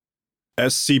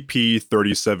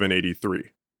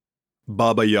SCP-3783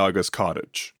 Baba Yaga's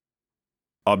Cottage.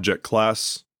 Object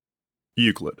Class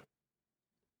Euclid.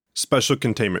 Special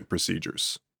Containment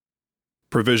Procedures.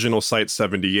 Provisional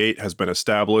Site-78 has been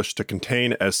established to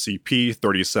contain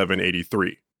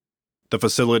SCP-3783. The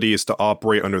facility is to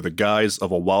operate under the guise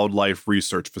of a wildlife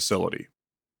research facility.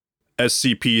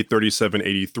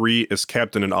 SCP-3783 is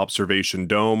kept in an observation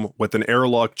dome with an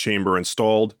airlock chamber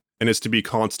installed and is to be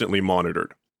constantly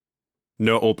monitored.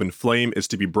 No open flame is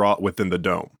to be brought within the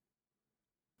dome.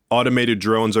 Automated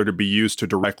drones are to be used to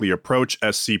directly approach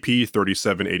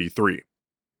SCP-3783.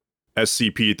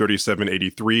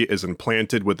 SCP-3783 is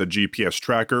implanted with a GPS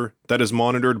tracker that is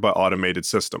monitored by automated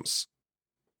systems.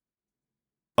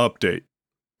 Update.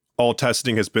 All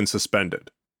testing has been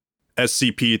suspended.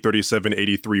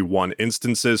 SCP-3783-1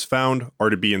 instances found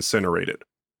are to be incinerated.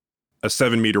 A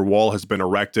 7-meter wall has been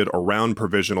erected around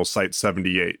Provisional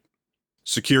Site-78.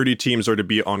 Security teams are to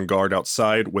be on guard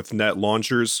outside with net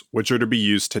launchers, which are to be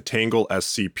used to tangle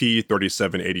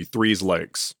SCP-3783's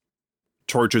legs.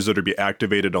 Torches are to be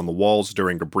activated on the walls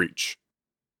during a breach.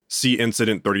 See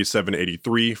Incident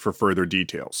 3783 for further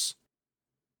details.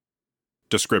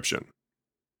 Description: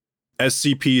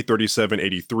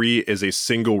 SCP-3783 is a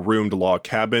single-roomed log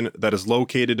cabin that is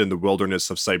located in the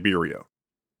wilderness of Siberia.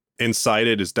 Inside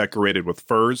it is decorated with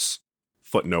furs.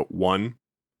 Footnote 1.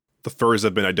 The furs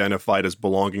have been identified as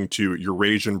belonging to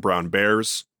Eurasian brown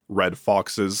bears, red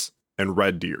foxes, and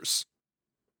red deers.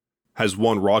 Has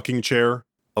one rocking chair,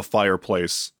 a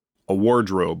fireplace, a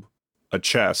wardrobe, a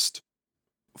chest.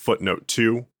 Footnote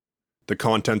 2. The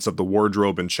contents of the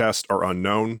wardrobe and chest are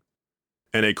unknown,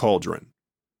 and a cauldron.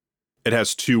 It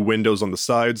has 2 windows on the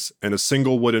sides and a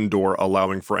single wooden door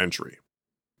allowing for entry.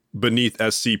 Beneath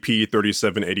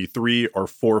SCP-3783 are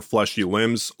 4 fleshy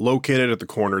limbs located at the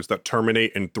corners that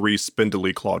terminate in 3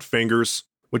 spindly clawed fingers,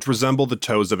 which resemble the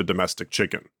toes of a domestic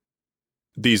chicken.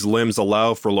 These limbs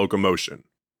allow for locomotion.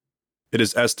 It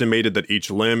is estimated that each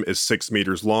limb is 6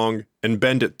 meters long and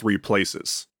bend at 3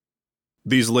 places.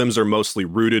 These limbs are mostly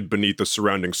rooted beneath the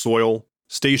surrounding soil,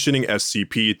 stationing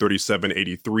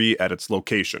SCP-3783 at its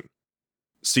location.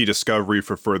 See Discovery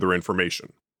for further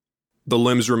information. The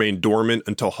limbs remain dormant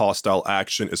until hostile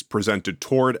action is presented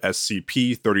toward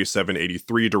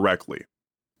SCP-3783 directly.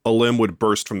 A limb would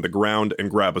burst from the ground and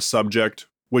grab a subject,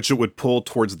 which it would pull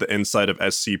towards the inside of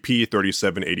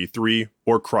SCP-3783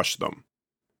 or crush them.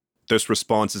 This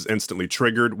response is instantly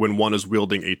triggered when one is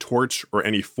wielding a torch or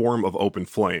any form of open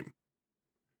flame.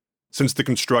 Since the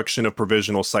construction of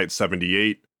Provisional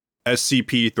Site-78,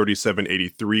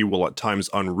 SCP-3783 will at times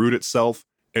unroot itself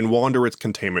and wander its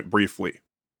containment briefly.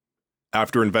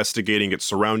 After investigating its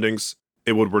surroundings,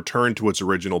 it would return to its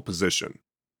original position.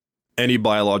 Any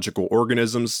biological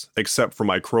organisms, except for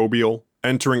microbial,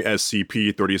 entering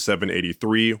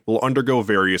SCP-3783 will undergo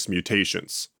various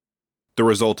mutations. The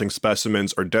resulting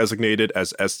specimens are designated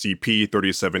as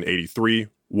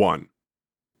SCP-3783-1.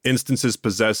 Instances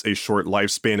possess a short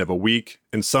lifespan of a week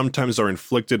and sometimes are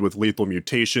inflicted with lethal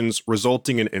mutations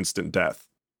resulting in instant death.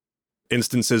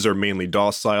 Instances are mainly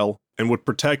docile and would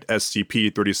protect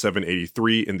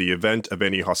SCP-3783 in the event of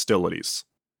any hostilities.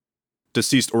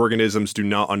 Deceased organisms do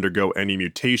not undergo any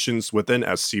mutations within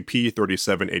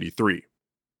SCP-3783.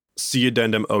 See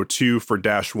Addendum 02 for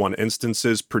 -1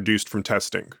 instances produced from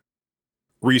testing.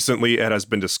 Recently, it has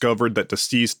been discovered that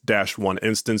deceased -1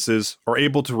 instances are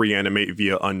able to reanimate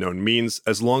via unknown means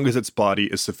as long as its body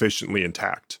is sufficiently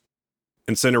intact.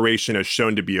 Incineration has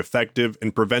shown to be effective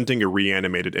in preventing a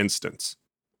reanimated instance.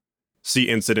 See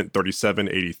Incident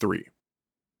 3783.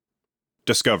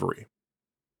 Discovery: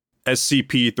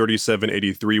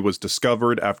 SCP-3783 was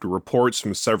discovered after reports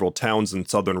from several towns in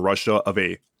southern Russia of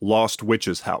a lost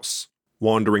witch's house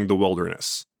wandering the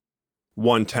wilderness.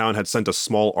 One town had sent a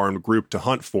small armed group to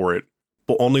hunt for it,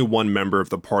 but only one member of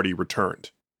the party returned,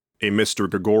 a Mr.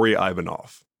 Grigory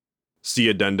Ivanov. See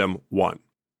Addendum 1.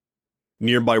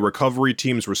 Nearby recovery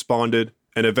teams responded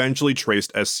and eventually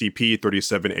traced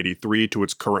SCP-3783 to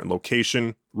its current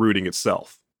location, rooting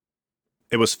itself.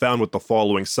 It was found with the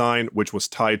following sign, which was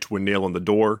tied to a nail on the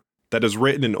door, that is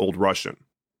written in Old Russian: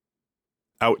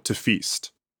 "Out to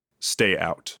feast. Stay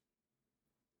out."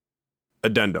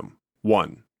 Addendum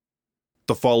 1.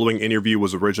 The following interview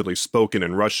was originally spoken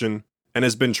in Russian and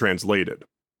has been translated.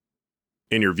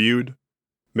 Interviewed: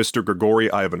 Mr. Grigory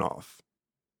Ivanov.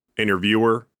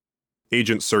 Interviewer: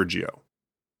 Agent Sergio.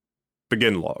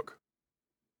 Begin log.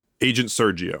 Agent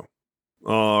Sergio: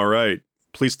 Alright,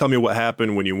 please tell me what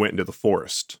happened when you went into the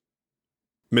forest.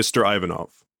 Mr.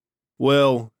 Ivanov: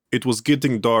 Well, it was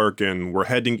getting dark and we're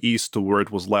heading east to where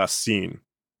it was last seen.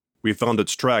 We found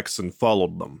its tracks and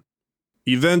followed them.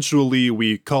 Eventually,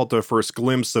 we caught our first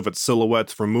glimpse of its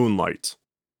silhouette from moonlight.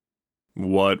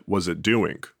 What was it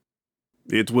doing?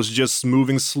 It was just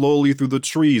moving slowly through the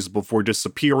trees before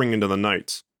disappearing into the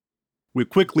night. We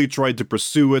quickly tried to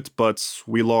pursue it, but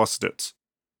we lost it.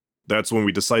 That's when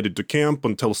we decided to camp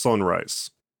until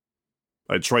sunrise.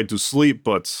 I tried to sleep,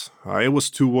 but I was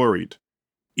too worried,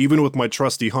 even with my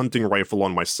trusty hunting rifle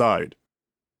on my side.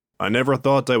 I never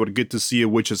thought I would get to see a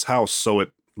witch's house, so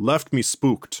it left me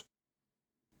spooked.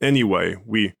 Anyway,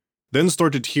 we then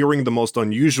started hearing the most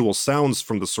unusual sounds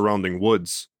from the surrounding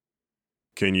woods.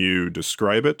 Can you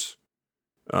describe it?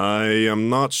 I am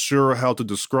not sure how to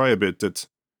describe it. It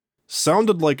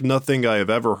sounded like nothing I have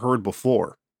ever heard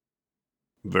before.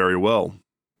 Very well.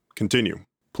 Continue,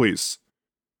 please.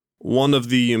 One of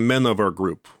the men of our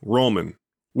group, Roman,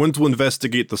 went to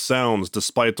investigate the sounds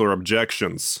despite our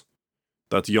objections.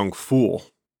 That young fool.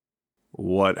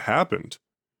 What happened?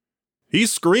 He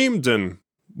screamed, and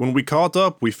when we caught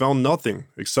up, we found nothing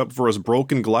except for his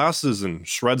broken glasses and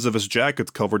shreds of his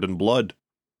jacket covered in blood.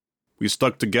 We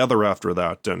stuck together after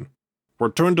that and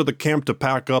returned to the camp to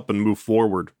pack up and move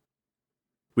forward.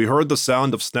 We heard the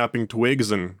sound of snapping twigs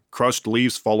and crushed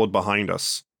leaves followed behind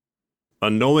us.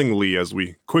 Unknowingly, as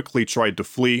we quickly tried to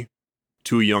flee,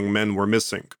 2 young men were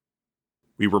missing.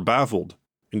 We were baffled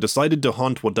and decided to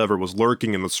hunt whatever was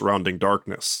lurking in the surrounding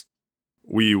darkness.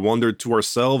 We wondered to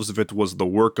ourselves if it was the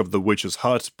work of the witch's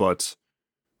hut, but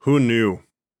who knew?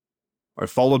 I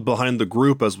followed behind the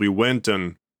group as we went,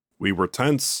 and we were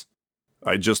tense.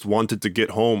 I just wanted to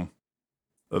get home.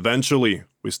 Eventually,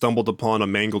 we stumbled upon a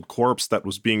mangled corpse that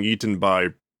was being eaten by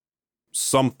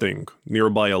something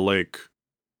nearby a lake.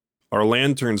 Our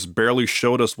lanterns barely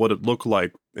showed us what it looked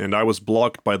like, and I was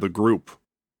blocked by the group.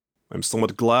 I'm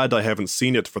somewhat glad I haven't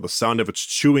seen it, for the sound of its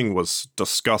chewing was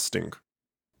disgusting.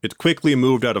 It quickly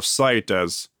moved out of sight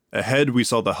as, ahead we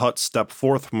saw the hut step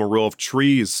forth from a row of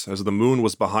trees as the moon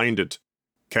was behind it,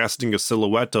 casting a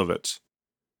silhouette of it.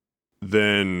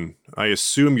 Then, I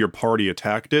assume your party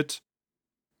attacked it?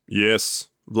 Yes,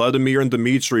 Vladimir and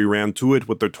Dmitri ran to it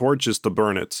with their torches to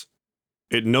burn it.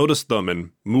 It noticed them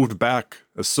and moved back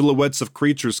as silhouettes of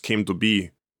creatures came to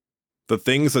be. The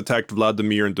things attacked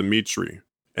Vladimir and Dmitri,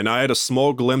 and I had a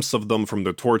small glimpse of them from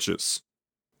their torches.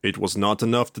 It was not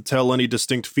enough to tell any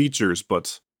distinct features,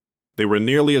 but they were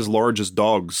nearly as large as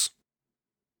dogs.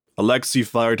 Alexei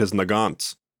fired his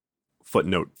Nagant.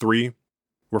 Footnote 3,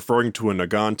 referring to a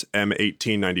Nagant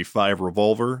M1895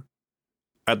 revolver,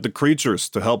 at the creatures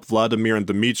to help Vladimir and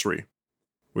Dmitri.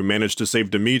 We managed to save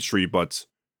Dmitri, but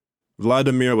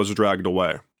Vladimir was dragged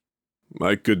away.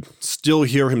 I could still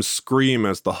hear him scream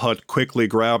as the hut quickly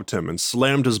grabbed him and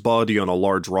slammed his body on a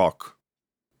large rock.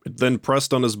 It then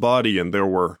pressed on his body and there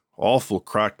were awful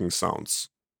cracking sounds.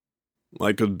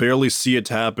 I could barely see it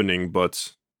happening,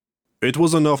 but it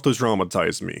was enough to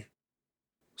traumatize me.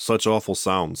 Such awful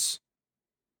sounds.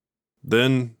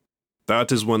 Then,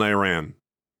 that is when I ran.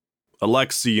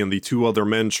 Alexei and the 2 other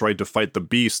men tried to fight the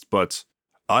beast, but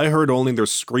I heard only their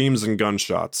screams and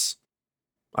gunshots.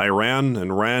 I ran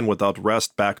and ran without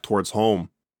rest back towards home.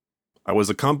 I was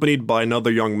accompanied by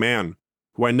another young man,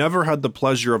 who I never had the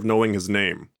pleasure of knowing his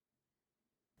name.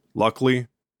 Luckily,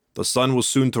 the sun was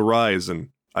soon to rise and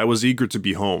I was eager to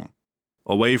be home,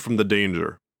 away from the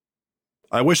danger.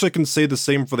 I wish I could say the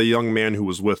same for the young man who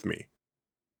was with me.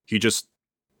 He just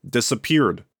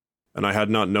disappeared, and I had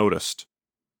not noticed.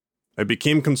 I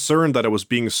became concerned that I was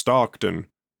being stalked and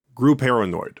grew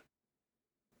paranoid.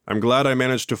 I'm glad I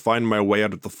managed to find my way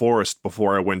out of the forest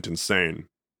before I went insane.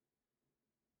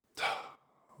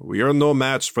 We are no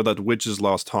match for that witch's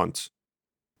lost hunt.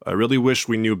 I really wish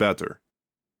we knew better.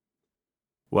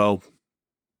 Well,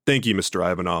 thank you, Mr.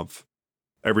 Ivanov.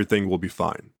 Everything will be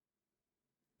fine.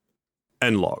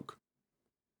 End log.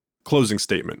 Closing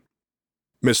statement.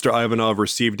 Mr. Ivanov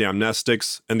received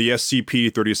amnestics, and the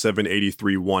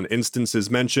SCP-3783-1 instances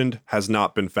mentioned has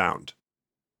not been found.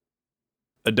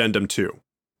 Addendum 2.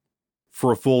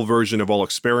 For a full version of all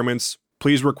experiments,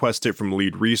 please request it from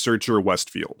lead researcher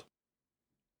Westfield.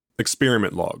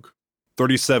 Experiment log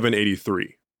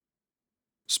 3783.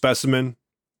 Specimen: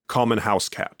 common house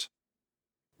cat.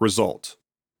 Result: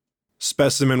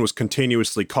 specimen was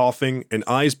continuously coughing and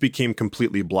eyes became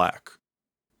completely black.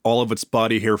 All of its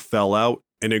body hair fell out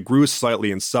and it grew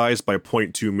slightly in size by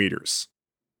 0.2 meters.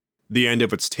 The end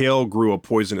of its tail grew a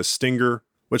poisonous stinger,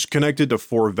 which connected to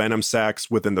 4 venom sacs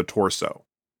within the torso.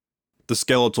 The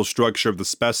skeletal structure of the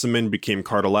specimen became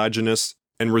cartilaginous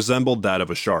and resembled that of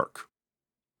a shark.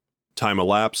 Time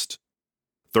elapsed: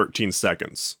 13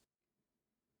 seconds.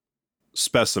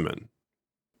 Specimen: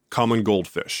 common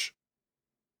goldfish.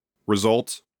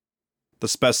 Result: The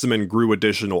specimen grew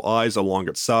additional eyes along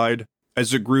its side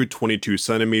as it grew 22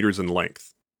 centimeters in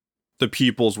length. The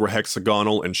pupils were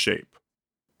hexagonal in shape.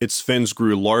 Its fins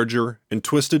grew larger and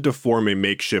twisted to form a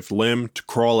makeshift limb to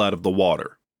crawl out of the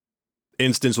water.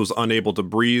 Instance was unable to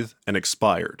breathe and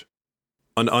expired.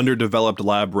 An underdeveloped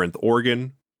labyrinth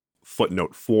organ,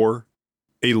 footnote 4,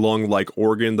 a lung-like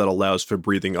organ that allows for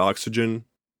breathing oxygen.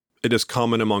 It is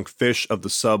common among fish of the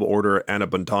suborder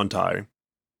Anabondonti,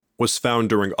 was found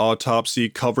during autopsy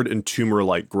covered in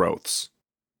tumor-like growths.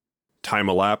 Time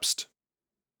elapsed,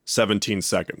 17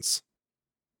 seconds.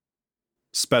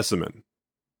 Specimen: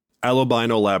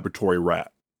 albino laboratory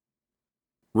rat.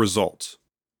 Result: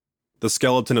 the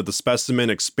skeleton of the specimen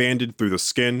expanded through the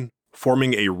skin,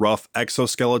 forming a rough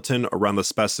exoskeleton around the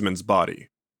specimen's body.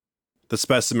 The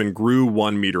specimen grew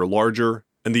 1 meter larger,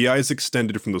 and the eyes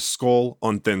extended from the skull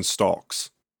on thin stalks.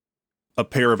 A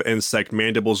pair of insect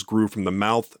mandibles grew from the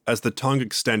mouth as the tongue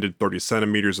extended 30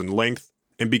 centimeters in length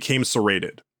and became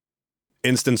serrated.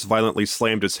 Instance violently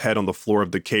slammed its head on the floor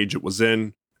of the cage it was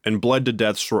in and bled to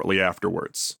death shortly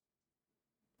afterwards.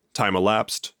 Time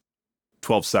elapsed,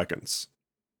 12 seconds.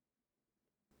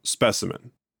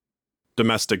 Specimen: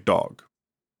 domestic dog.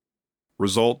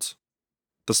 Result: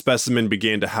 the specimen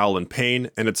began to howl in pain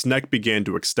and its neck began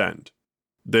to extend.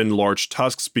 Then large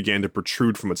tusks began to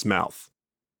protrude from its mouth.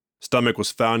 Stomach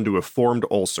was found to have formed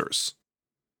ulcers.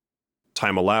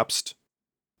 Time elapsed,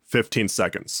 15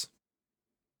 seconds.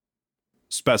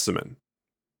 Specimen: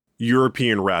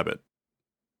 European rabbit.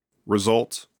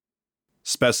 Result: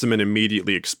 specimen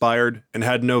immediately expired and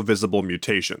had no visible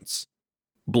mutations.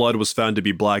 Blood was found to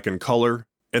be black in color,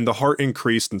 and the heart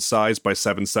increased in size by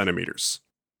 7 centimeters.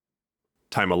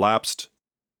 Time elapsed,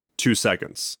 2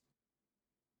 seconds.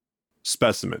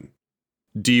 Specimen: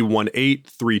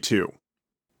 D1832.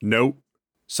 Note: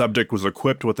 subject was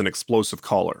equipped with an explosive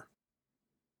collar.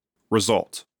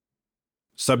 Result: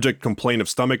 subject complained of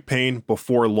stomach pain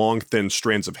before long thin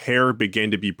strands of hair began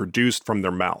to be produced from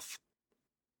their mouth.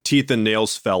 Teeth and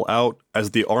nails fell out as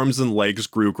the arms and legs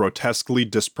grew grotesquely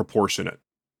disproportionate.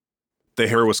 The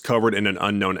hair was covered in an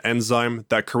unknown enzyme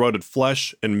that corroded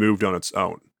flesh and moved on its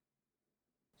own.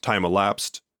 Time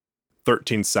elapsed,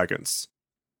 13 seconds.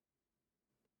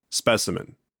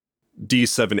 Specimen: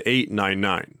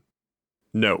 D7899.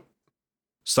 Note: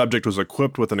 subject was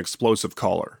equipped with an explosive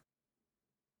collar.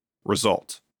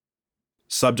 Result: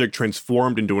 subject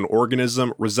transformed into an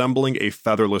organism resembling a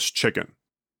featherless chicken.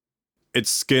 Its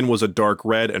skin was a dark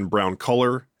red and brown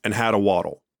color and had a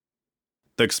wattle.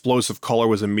 The explosive collar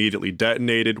was immediately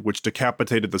detonated, which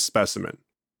decapitated the specimen.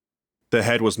 The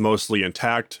head was mostly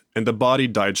intact, and the body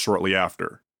died shortly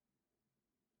after.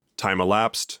 Time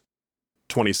elapsed,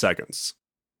 20 seconds.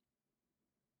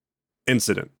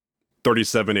 Incident: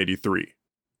 3783.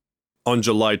 On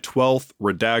July 12th,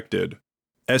 redacted,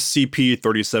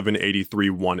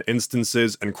 SCP-3783-1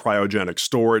 instances and cryogenic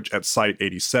storage at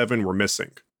Site-87 were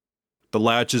missing. The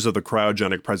latches of the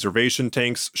cryogenic preservation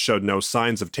tanks showed no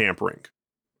signs of tampering.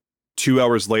 2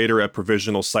 hours later at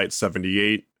Provisional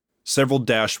Site-78, several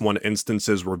 -1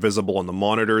 instances were visible on the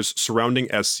monitors surrounding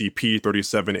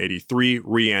SCP-3783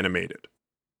 reanimated.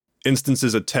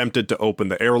 Instances attempted to open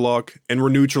the airlock and were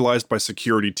neutralized by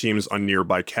security teams on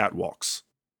nearby catwalks.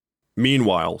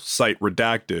 Meanwhile, Site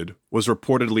Redacted was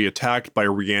reportedly attacked by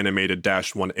reanimated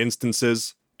 -1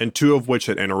 instances, and 2 of which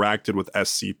had interacted with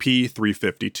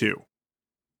SCP-352.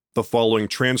 The following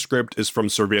transcript is from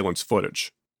surveillance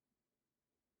footage.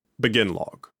 Begin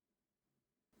log.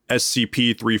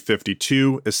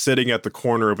 SCP-352 is sitting at the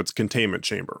corner of its containment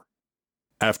chamber.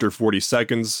 After 40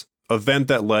 seconds, a vent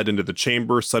that led into the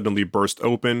chamber suddenly burst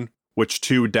open, which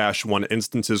 2 -1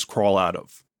 instances crawl out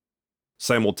of.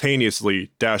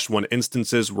 Simultaneously, -1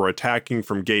 instances were attacking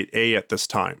from Gate A at this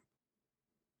time.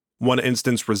 One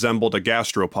instance resembled a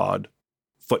gastropod,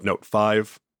 footnote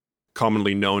 5,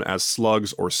 commonly known as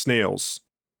slugs or snails,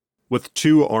 with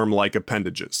 2 arm-like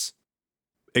appendages.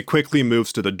 It quickly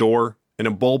moves to the door, and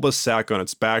a bulbous sac on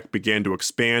its back began to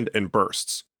expand and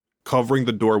bursts, covering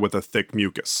the door with a thick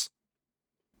mucus.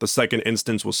 The second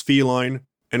instance was feline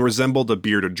and resembled a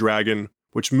bearded dragon,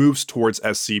 which moves towards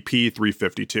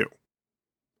SCP-352.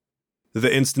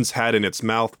 The instance had in its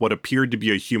mouth what appeared to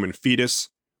be a human fetus,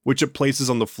 which it places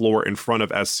on the floor in front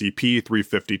of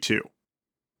SCP-352.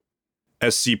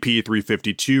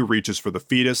 SCP-352 reaches for the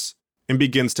fetus and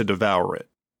begins to devour it.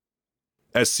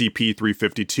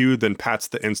 SCP-352 then pats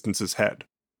the instance's head.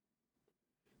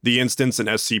 The instance and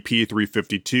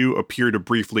SCP-352 appear to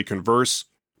briefly converse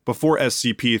before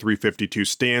SCP-352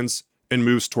 stands and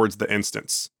moves towards the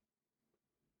instance.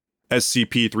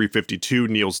 SCP-352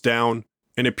 kneels down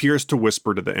and appears to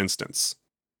whisper to the instance.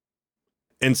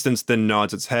 Instance then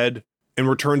nods its head and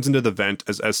returns into the vent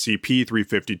as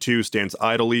SCP-352 stands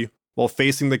idly while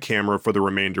facing the camera for the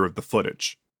remainder of the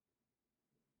footage.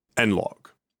 End log.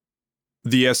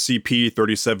 The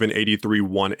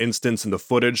SCP-3783-1 instance in the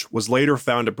footage was later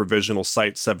found at Provisional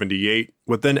Site 78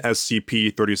 within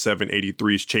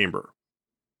SCP-3783's chamber.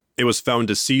 It was found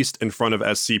deceased in front of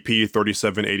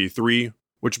SCP-3783,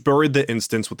 which buried the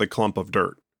instance with a clump of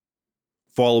dirt.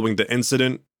 Following the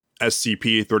incident,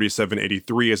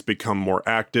 SCP-3783 has become more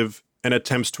active and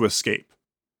attempts to escape.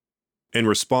 In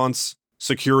response,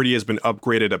 security has been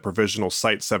upgraded at Provisional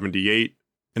Site 78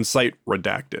 and Site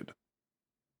redacted.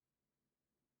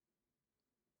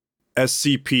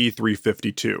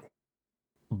 SCP-352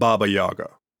 Baba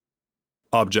Yaga.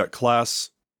 Object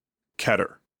Class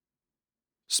Keter.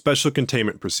 Special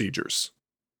Containment Procedures.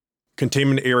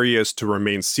 Containment area is to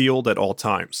remain sealed at all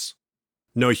times.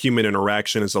 No human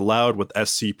interaction is allowed with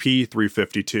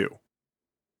SCP-352.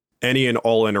 Any and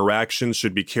all interactions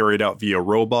should be carried out via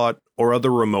robot or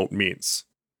other remote means.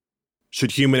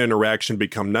 Should human interaction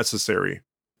become necessary,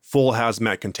 full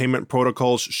hazmat containment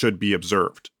protocols should be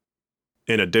observed.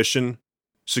 In addition,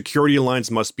 security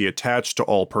lines must be attached to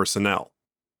all personnel.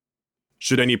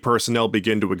 Should any personnel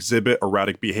begin to exhibit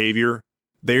erratic behavior,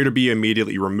 they are to be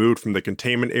immediately removed from the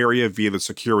containment area via the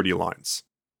security lines.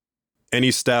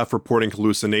 Any staff reporting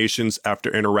hallucinations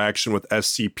after interaction with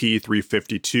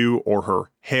SCP-352 or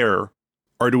her hair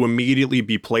are to immediately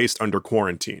be placed under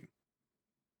quarantine.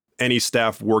 Any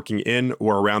staff working in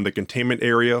or around the containment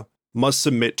area must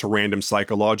submit to random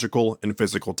psychological and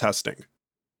physical testing.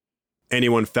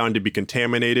 Anyone found to be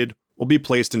contaminated will be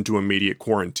placed into immediate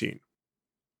quarantine.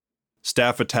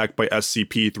 Staff attacked by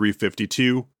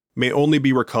SCP-352 may only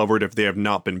be recovered if they have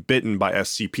not been bitten by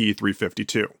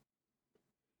SCP-352.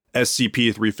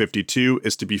 SCP-352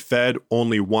 is to be fed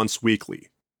only once weekly.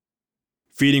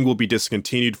 Feeding will be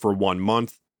discontinued for 1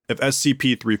 month if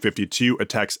SCP-352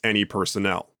 attacks any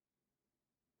personnel.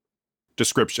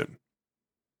 Description: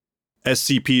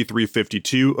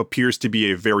 SCP-352 appears to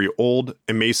be a very old,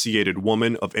 emaciated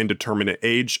woman of indeterminate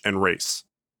age and race.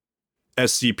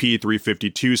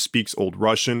 SCP-352 speaks Old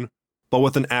Russian, but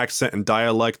with an accent and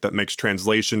dialect that makes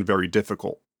translation very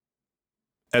difficult.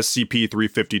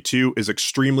 SCP-352 is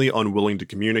extremely unwilling to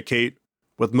communicate,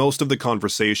 with most of the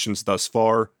conversations thus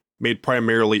far made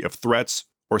primarily of threats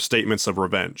or statements of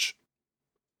revenge.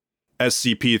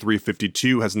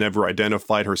 SCP-352 has never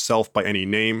identified herself by any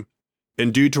name,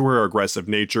 and due to her aggressive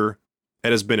nature,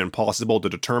 it has been impossible to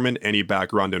determine any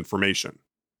background information.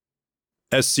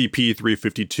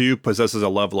 SCP-352 possesses a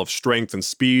level of strength and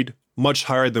speed much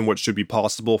higher than what should be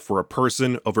possible for a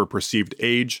person of her perceived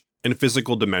age and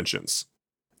physical dimensions,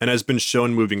 and has been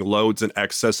shown moving loads in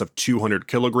excess of 200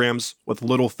 kilograms with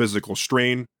little physical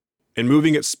strain, and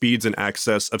moving at speeds in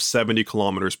excess of 70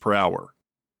 kilometers per hour.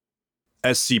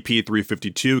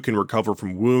 SCP-352 can recover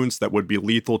from wounds that would be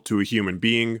lethal to a human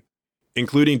being,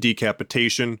 including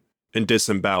decapitation and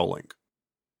disemboweling.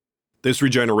 This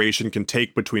regeneration can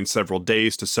take between several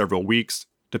days to several weeks,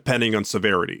 depending on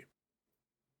severity.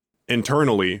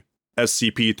 Internally,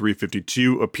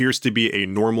 SCP-352 appears to be a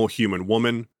normal human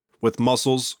woman with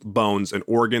muscles, bones, and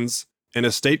organs in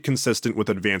a state consistent with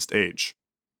advanced age.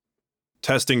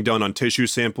 Testing done on tissue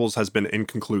samples has been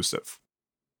inconclusive.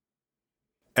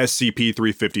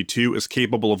 SCP-352 is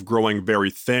capable of growing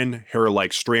very thin,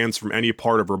 hair-like strands from any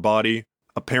part of her body,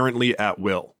 apparently at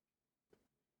will.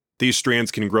 These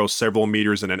strands can grow several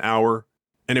meters in an hour,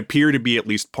 and appear to be at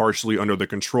least partially under the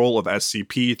control of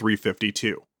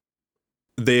SCP-352.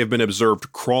 They have been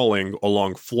observed crawling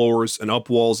along floors and up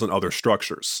walls and other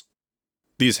structures.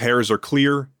 These hairs are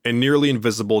clear and nearly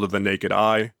invisible to the naked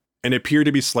eye, and appear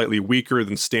to be slightly weaker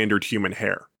than standard human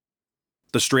hair.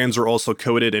 The strands are also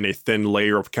coated in a thin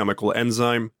layer of chemical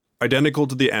enzyme, identical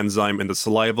to the enzyme in the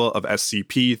saliva of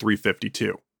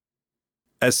SCP-352.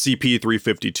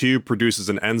 SCP-352 produces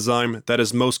an enzyme that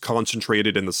is most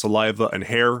concentrated in the saliva and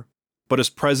hair, but is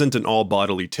present in all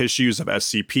bodily tissues of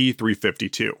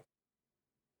SCP-352.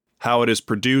 How it is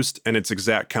produced and its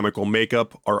exact chemical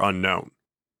makeup are unknown.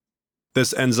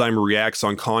 This enzyme reacts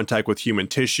on contact with human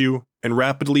tissue and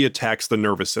rapidly attacks the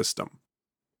nervous system.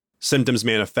 Symptoms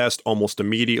manifest almost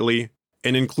immediately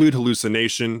and include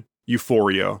hallucination,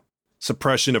 euphoria,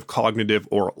 suppression of cognitive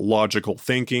or logical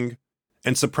thinking,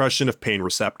 and suppression of pain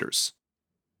receptors.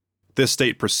 This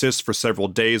state persists for several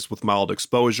days with mild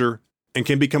exposure and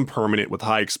can become permanent with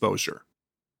high exposure.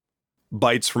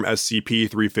 Bites from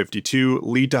SCP-352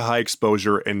 lead to high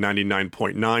exposure in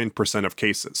 99.9% of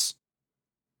cases.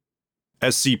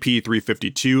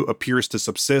 SCP-352 appears to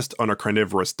subsist on a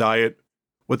carnivorous diet,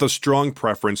 with a strong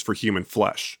preference for human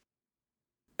flesh.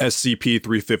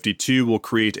 SCP-352 will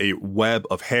create a web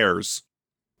of hairs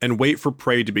and wait for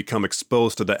prey to become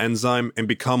exposed to the enzyme and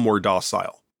become more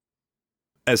docile.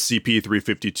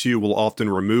 SCP-352 will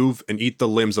often remove and eat the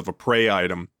limbs of a prey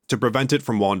item to prevent it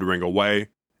from wandering away,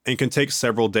 and can take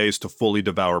several days to fully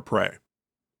devour prey.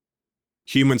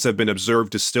 Humans have been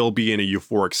observed to still be in a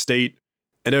euphoric state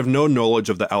and have no knowledge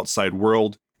of the outside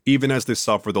world, even as they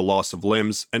suffer the loss of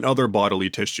limbs and other bodily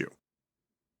tissue.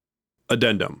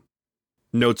 Addendum.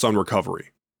 Notes on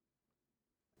recovery.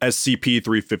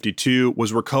 SCP-352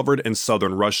 was recovered in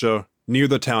southern Russia near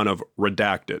the town of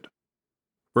Redacted.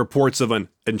 Reports of an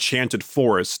enchanted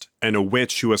forest and a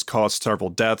witch who has caused several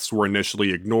deaths were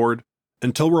initially ignored,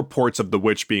 until reports of the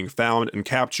witch being found and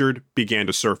captured began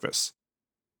to surface.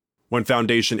 When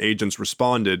Foundation agents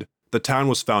responded, the town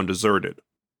was found deserted.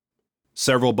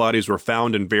 Several bodies were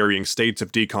found in varying states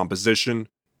of decomposition,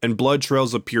 and blood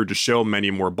trails appeared to show many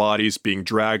more bodies being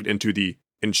dragged into the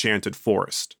enchanted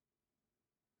forest.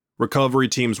 Recovery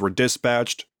teams were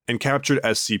dispatched and captured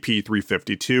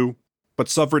SCP-352, but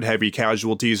suffered heavy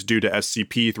casualties due to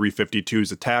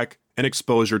SCP-352's attack and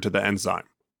exposure to the enzyme.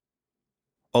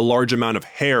 A large amount of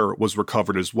hair was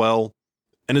recovered as well,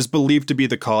 and is believed to be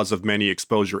the cause of many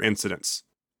exposure incidents,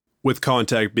 with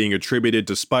contact being attributed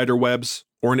to spider webs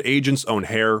or an agent's own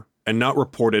hair and not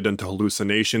reported until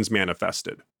hallucinations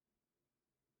manifested.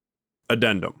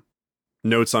 Addendum.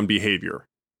 Notes on behavior.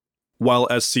 While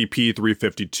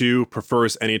SCP-352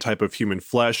 prefers any type of human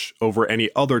flesh over any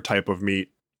other type of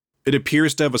meat, it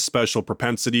appears to have a special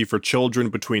propensity for children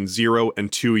between 0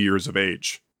 and 2 years of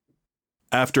age.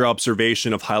 After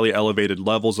observation of highly elevated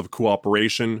levels of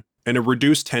cooperation and a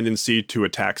reduced tendency to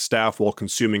attack staff while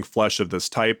consuming flesh of this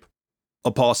type,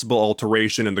 a possible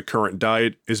alteration in the current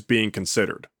diet is being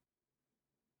considered.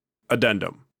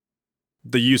 Addendum.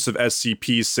 The use of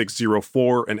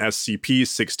SCP-604 and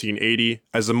SCP-1680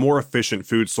 as a more efficient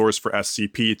food source for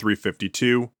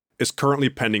SCP-352 is currently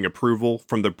pending approval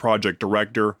from the project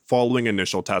director following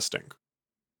initial testing.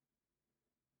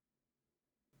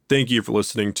 Thank you for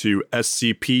listening to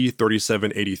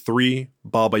SCP-3783,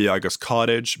 Baba Yaga's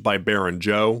Cottage by Baron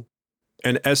Joe,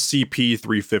 and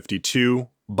SCP-352,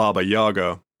 Baba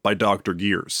Yaga by Dr.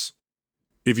 Gears.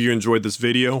 If you enjoyed this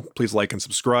video, please like and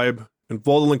subscribe, and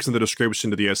follow the links in the description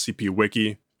to the SCP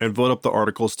Wiki, and vote up the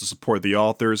articles to support the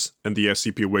authors and the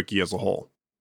SCP Wiki as a whole.